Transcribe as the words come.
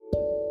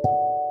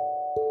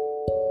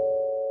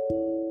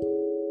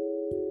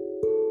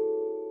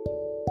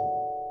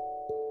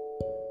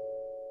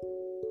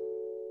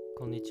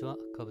ちは、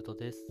かぶと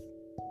です。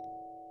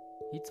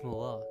いつも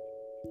は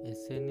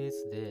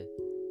SNS で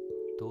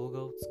動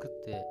画を作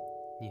って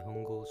日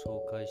本語を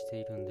紹介して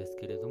いるんです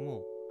けれど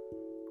も、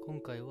今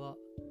回は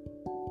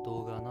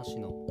動画なし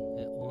の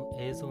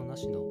映像な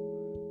しの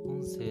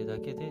音声だ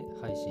けで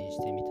配信し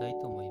てみたい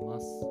と思いま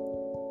す。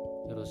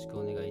よろしく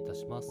お願いいた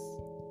します。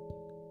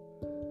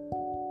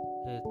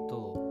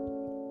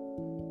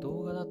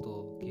動画だ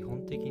と基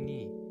本的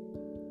に、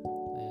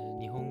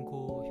日本語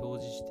を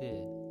表示し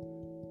て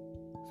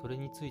それ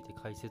について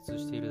解説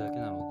しているだけ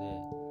なので、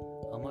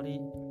あま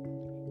り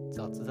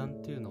雑談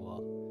っていうの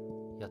は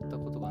やった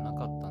ことがな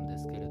かったんで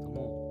すけれど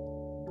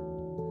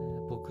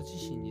も、僕自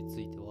身につ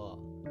いては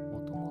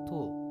もとも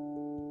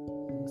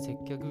と接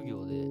客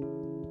業で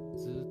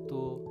ずっ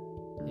と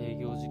営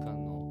業時間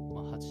の、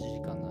8時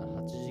間なら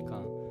8時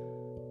間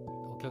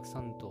お客さ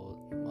んと、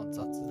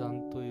雑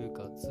談という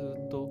かず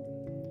っと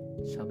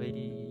喋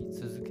り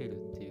続け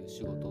るっていう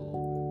仕事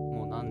を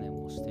もう何年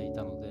もしてい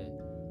たので、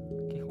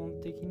基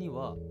本的に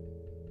は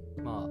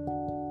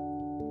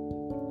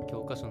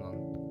教科書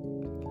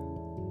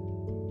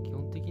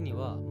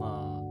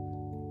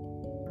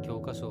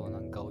な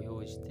んかを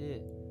用意し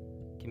て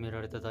決め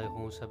られた台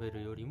本を喋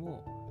るより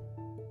も、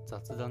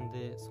雑談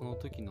でその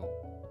時の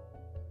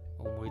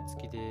思いつ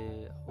き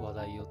で話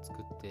題を作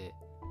って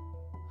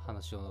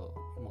話を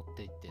持っ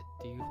ていってっ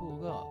ていう方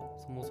が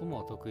そもそも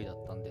は得意だ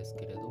ったんです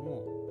けれど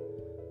も、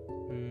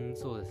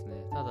そうです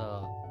ね。た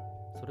だ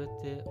それっ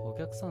てお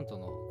客さんと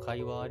の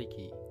会話あり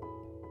き、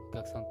お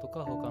客さんと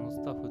か他の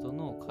スタッフと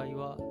の会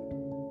話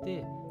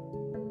で、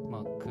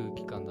空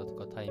気感だと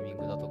かタイミン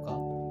グだとか、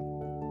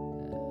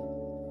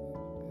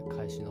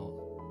開始の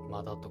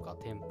間だとか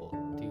テンポっ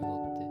ていう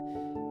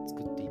のって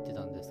作っていって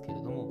たんですけ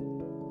れど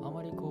も、あ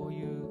まりこう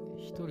いう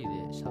一人で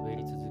喋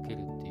り続け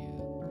るっていう、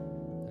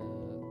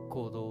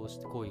行為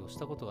をし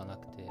たことがな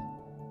くて、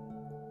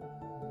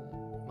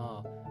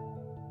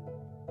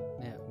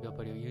やっ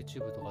ぱり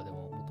YouTube とかで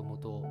ももとも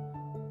と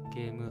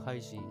ゲーム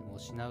配信を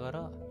しなが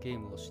ら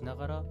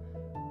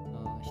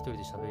一人で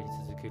喋り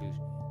続けれる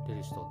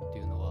人って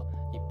いうのは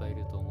いっぱいい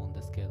ると思うん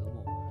ですけれど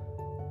も、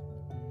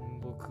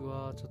僕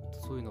はちょっ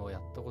とそういうのをや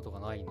ったことが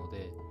ないの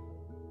で、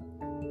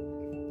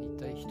一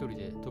体一人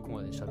でどこ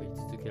まで喋り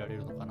続けられ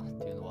るのかなっ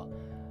ていうのは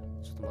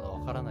ちょっとまだ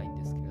わからないん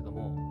ですけれど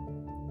も、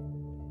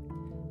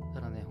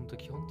ただね、本当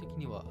基本的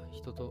には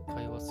人と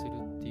会話する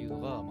っていうの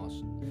が、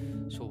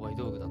商売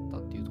道具だった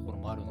っていうところ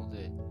もあるの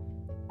で、い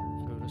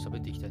ろいろ喋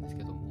っていきたいんです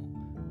けども、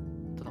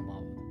ただ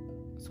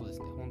そうです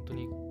ね、本当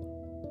に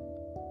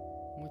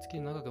思いつき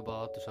で長く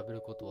バーっと喋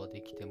ることは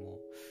できても、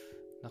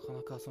なか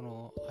なかそ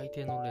の相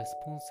手のレス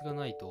ポンスが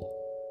ないと、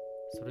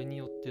それに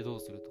よってどう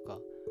するとか、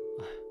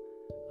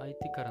相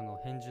手からの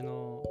返事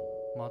の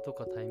間と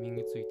かタイミン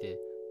グについて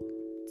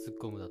突っ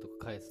込むだと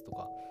か返すと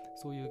か、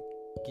そういう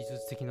技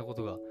術的なこ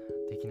とが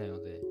できない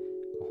ので、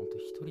本当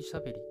一人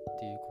喋りっ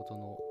ていうこと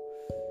の、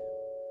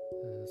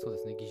そうで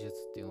すね、技術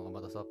っていうのが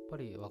まださっぱ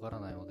りわから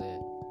ないので、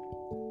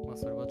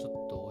それはちょっ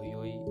とおい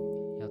おい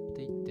やっ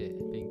ていって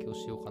勉強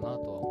しようかな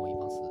とは思い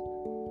ます。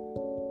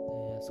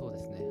そうで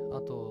すね。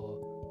あと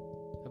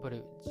やっぱ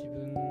り自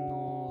分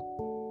の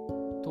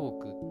トー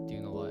クってい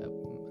うのはやっ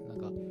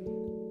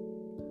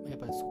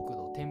ぱり速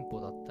度、テンポ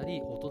だった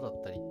り音だ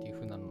ったりっていう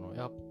風なのの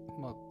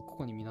こ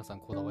こに皆さん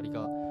こだわり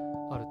が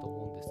あると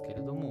思うんですけ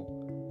れども、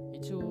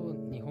一応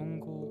日本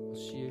語を教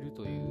える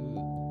という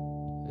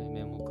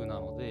名目な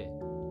ので、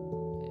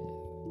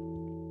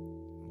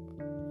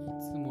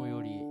いつも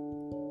より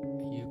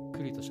ゆっ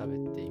くりと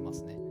喋っていま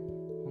すね。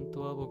本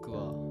当は僕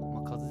は、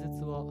滑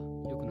舌は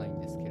良くないん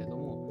ですけれど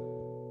も、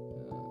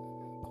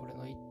これ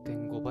の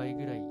 1.5 倍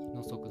ぐらい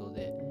の速度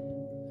で、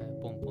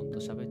ポンポンと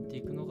喋って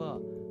いくのが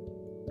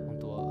本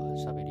当は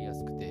喋りや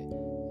すくて、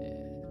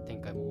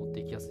展開も持って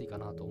いきやすいか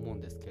なと思うん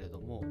ですけれど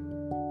も、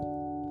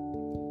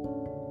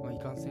い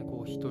かんせん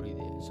一人で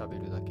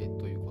喋るだけ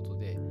ということ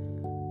で、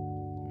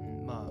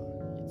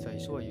最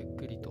初はゆっ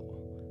くりと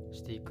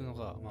していくの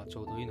がち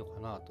ょうどいいのか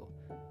なと、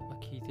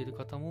聞いている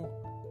方も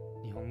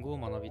日本語を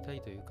学びた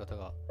いという方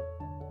が、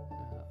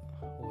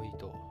多い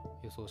と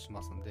予想し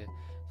ますので、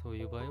そう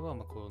いう場合は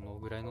この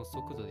ぐらいの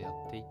速度でやっ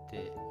ていっ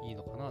ていい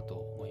のかなと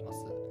思いま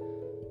す。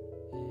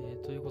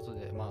ということ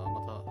で、ま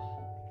た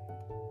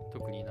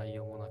特に内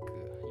容もなく、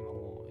今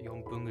もう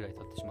4分ぐらい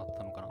経ってしまっ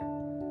たのかな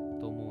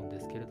と思うんで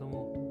すけれど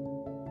も、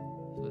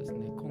そうです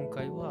ね、今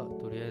回は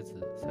とりあえず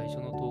最初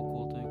の投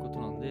稿ということ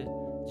なので、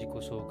自己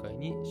紹介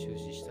に終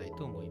始したい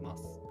と思いま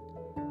す。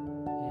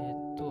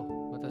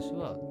私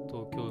は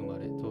東京生ま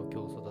れ東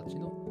京育ち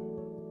の、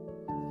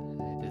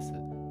です。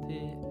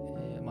で、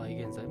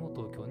現在も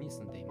東京に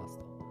住んでいます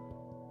と。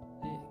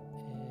で、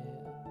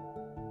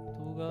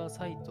動画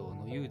サイト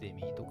のユーデ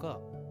ミーとか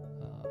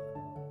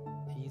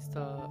インス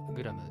タ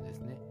グラムで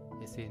すね、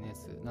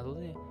 SNS など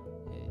で、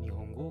日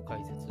本語を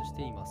解説し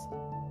ています。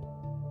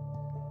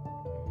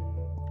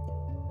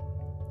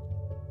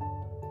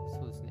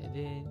そうですね。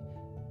で、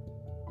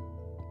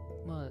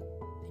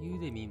ユー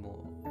デミーも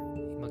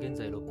今現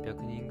在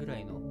600人ぐら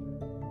いの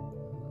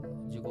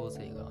受講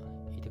生が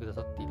いてくだ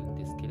さっているん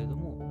ですけれど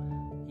も、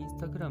インス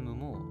タグラム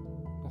も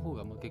方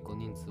が結構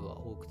人数は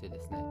多くて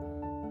ですね、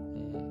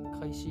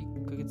開始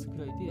1ヶ月く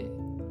らいで、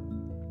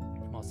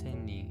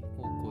1000人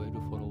を超える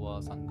フォロ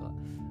ワーさんが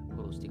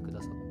フォローしてく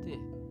ださって、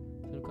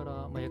それか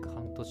ら約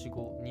半年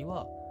後に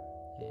は、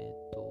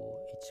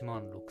1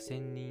万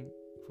6000人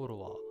フォロ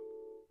ワー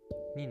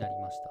になり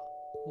ました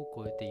を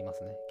超えていま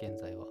すね、現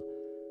在は。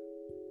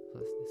そ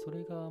うですね、そ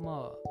れが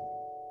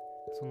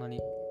そんなに、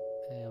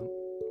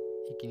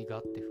一気に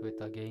ガッて増え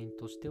た原因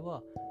として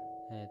は、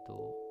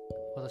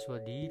私は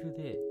リール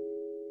で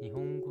日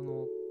本語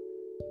の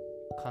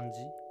漢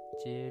字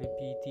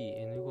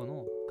JLPT-N5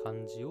 の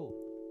漢字を、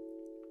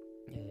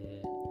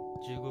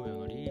15秒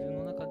のリール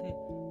の中で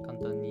簡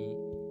単に、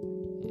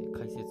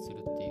解説する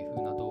っていう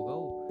風な動画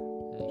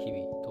を、日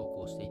々投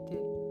稿していて、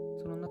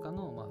その中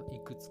の、い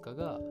くつか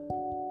が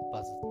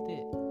バズっ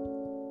て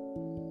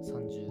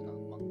30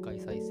何万回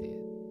再生っ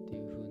て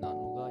いう風な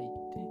のがいっ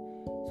て、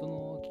そ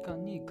の期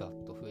間にガ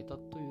ッと増えた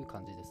という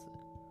感じです。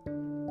そ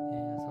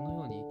の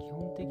ように基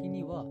本的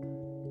には、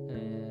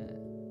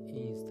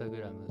インスタグ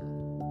ラム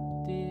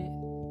で、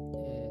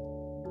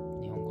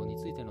日本語に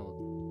ついて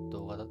の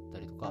動画だった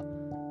りとか、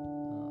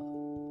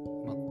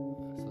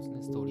そうです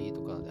ね、ストーリー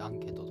とかでアン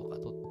ケートとか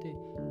取って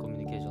コミュ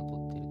ニケーション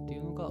取ってるってい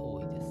うのが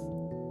多いです。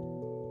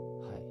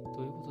はい、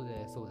ということ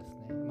で、そうです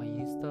ね、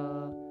インスタ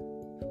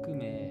含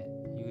め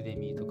ユーデ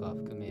ミーとか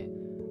含め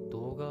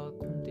動画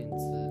コンテン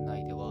ツ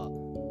内では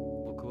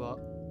僕は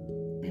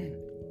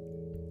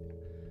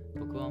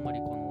あまり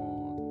こ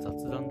の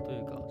雑談とい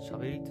うか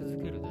喋り続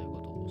けるというこ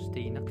とをして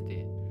いなく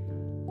て、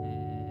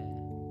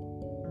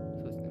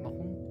そうですね、本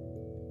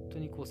当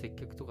に接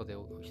客とかで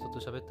人と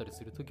喋ったり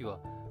するときは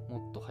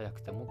もっと早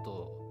くてもっ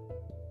と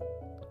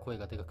声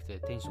がでかくて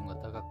テンションが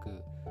高く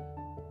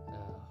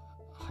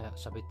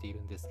喋ってい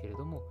るんですけれ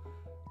ども、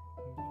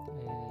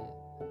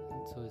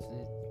そうです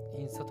ね、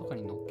インスタとか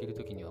に載っける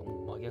ときには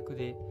もう真逆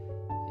で、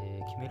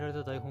決められ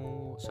た台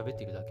本を喋っ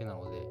ているだけな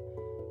ので、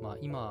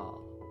今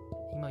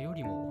よ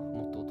りも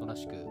もっとおとな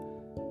しく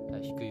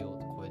低い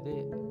声で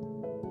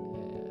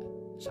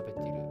喋っ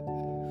ている、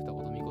二言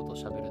三言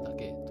喋るだ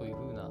けという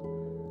風な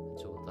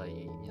状態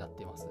になっ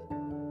ています。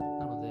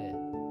なので、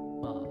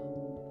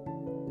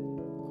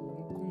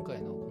今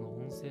回のこの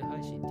音声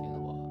配信っていう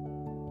のは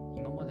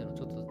今までの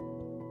ちょっと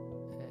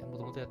も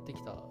ともとやって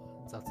きた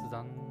雑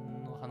談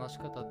の話し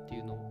方ってい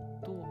うの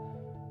と、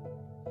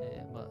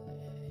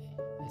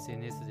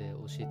SNS で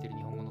教えてる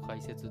日本語の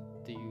解説っ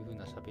ていう風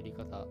な喋り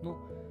方の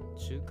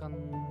中間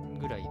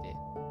ぐらいで、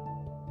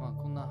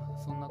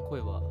そんな声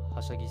はは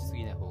しゃぎす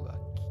ぎない方が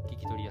聞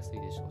き取りやすい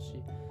でしょう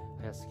し、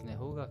早すぎない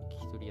方が聞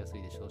き取りやす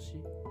いでしょう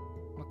し、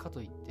か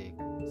といって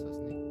そうです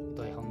ね、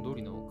台本通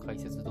りの解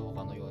説動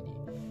画のように、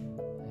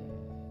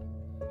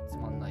つ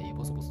まんない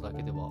ボソボソだ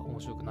けでは面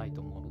白くないと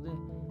思うので、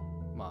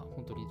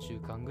本当に中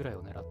間ぐらい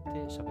を狙って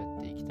喋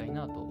っていきたい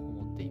なと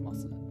思っていま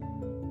す。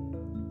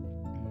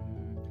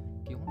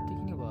基本的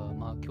には、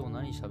今日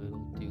何喋ろ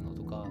うっていうの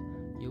とか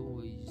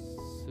用意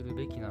する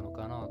べきなの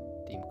かなっ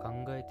て今考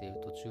えてい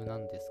る途中な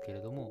んですけ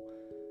れども、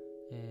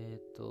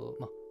ちょ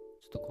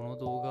っとこの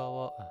動画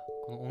は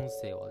この音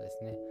声はで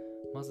すね、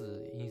ま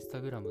ずインス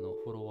タグラムの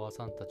フォロワー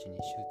さんたちに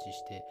周知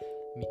して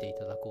見てい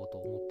ただこうと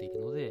思ってい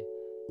るので、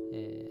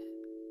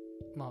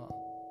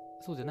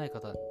そうじゃない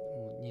方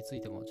につ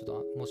いてもちょっ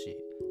ともし、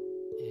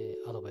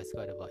アドバイス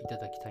があればいた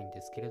だきたいん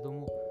ですけれど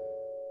も、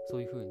そ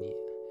ういうふうに、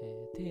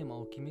テーマ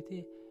を決め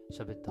て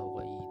喋った方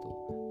がいい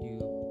という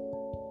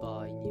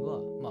場合には、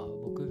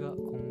僕が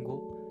今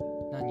後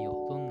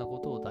どんなこ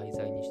とを題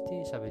材にし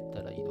て喋っ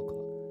たらいいのかっ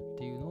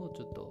ていうのを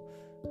ちょっと、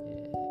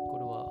こ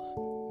れは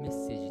メッ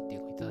セージってい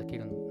うのをいただけ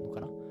るの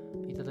かな、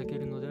いただけ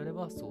るのであれ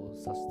ばそう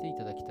させてい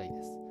ただきたい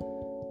です。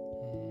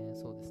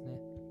そうですね、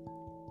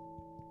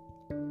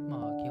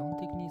基本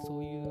的にそ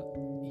ういう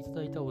いた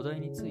だいたお題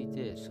につい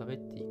て喋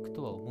っていく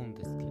とは思うん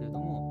ですけれど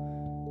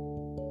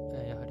も、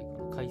やはりこ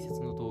の解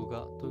説の動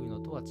画というの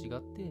とは違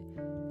って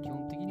基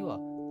本的には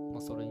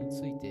それに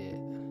ついて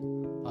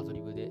アド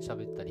リブで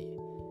喋ったり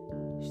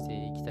し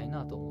ていきたい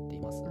なと思ってい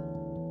ます。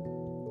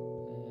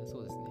そ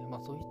うですね、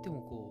そう言って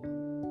も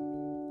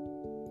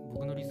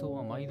僕の理想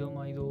は毎度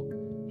毎度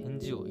返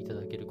事をいた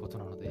だけること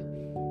なので、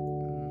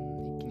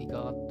一気に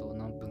ガーッと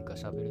何分か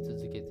喋り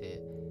続け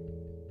て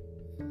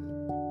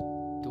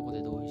どこ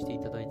で同意してい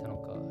ただいたの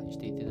かし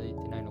ていただい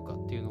てないのか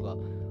っていうのが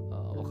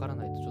わから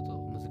ないとちょっと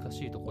難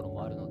しいところ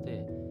もあるの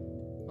で、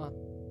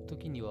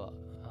時には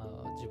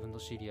自分の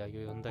知り合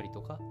いを呼んだり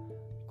とか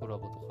コラ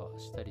ボとか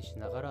したりし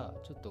ながら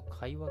ちょっと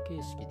会話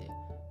形式で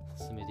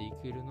進めてい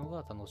けるの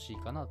が楽しい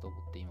かなと思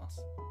っていま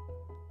す。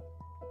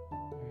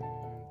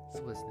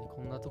そうですね、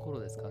こんなとこ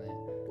ろですかね。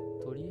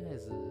とりあえ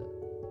ず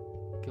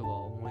今日は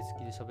思いつ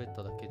きで喋っ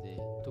ただけ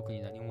で特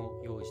に何も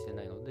用意して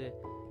ないので、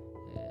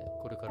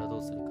これからど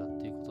うするかっ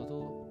ていうことと、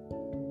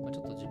ち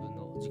ょっと自分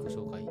の自己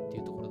紹介って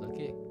いうところだ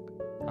け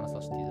話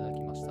させていただ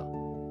きました。そ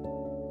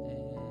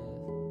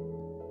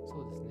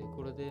うですね、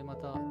これでま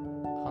た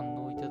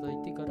反応いただ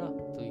いてからど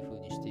ういう風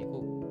にしてい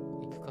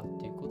くかっ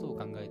ていうことを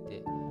考えて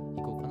い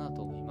こうかな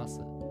と思います。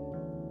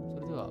そ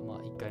れでは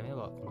1回目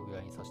はこのぐ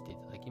らいにさせてい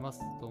ただきま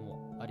す。どう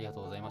もありが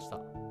とうございました。